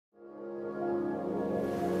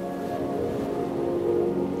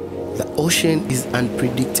The ocean is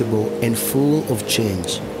unpredictable and full of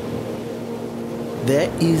change.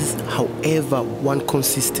 There is, however, one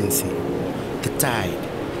consistency: the tide.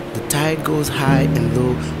 The tide goes high and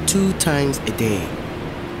low 2 times a day.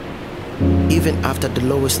 Even after the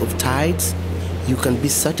lowest of tides, you can be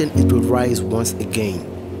certain it will rise once again.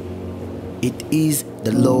 It is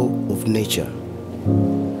the law of nature.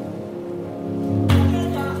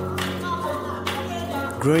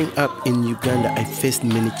 Growing up in Uganda, I faced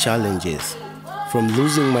many challenges, from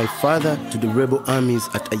losing my father to the rebel armies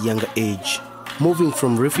at a younger age, moving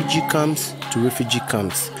from refugee camps to refugee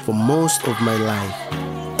camps for most of my life,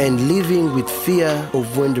 and living with fear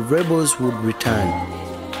of when the rebels would return.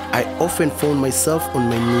 I often found myself on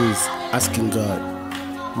my knees asking God,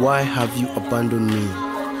 "Why have you abandoned me?"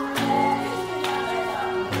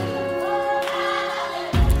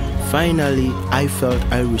 Finally, I felt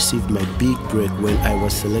I received my big break when I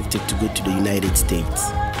was selected to go to the United States.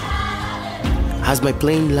 As my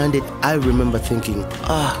plane landed, I remember thinking,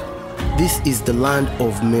 this is the land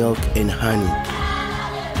of milk and honey.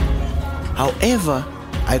 However,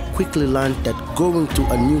 I quickly learned that going to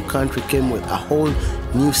a new country came with a whole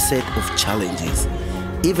new set of challenges,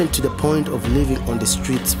 even to the point of living on the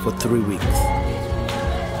streets for 3 weeks.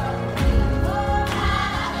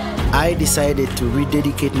 I decided to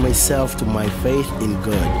rededicate myself to my faith in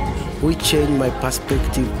God, which changed my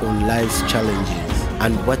perspective on life's challenges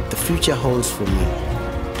and what the future holds for me.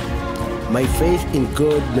 My faith in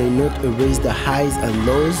God may not erase the highs and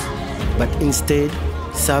lows, but instead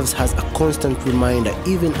serves as a constant reminder.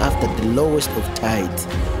 Even after the lowest of tides,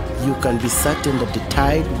 you can be certain that the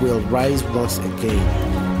tide will rise once again.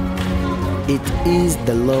 It is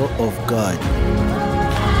the law of God.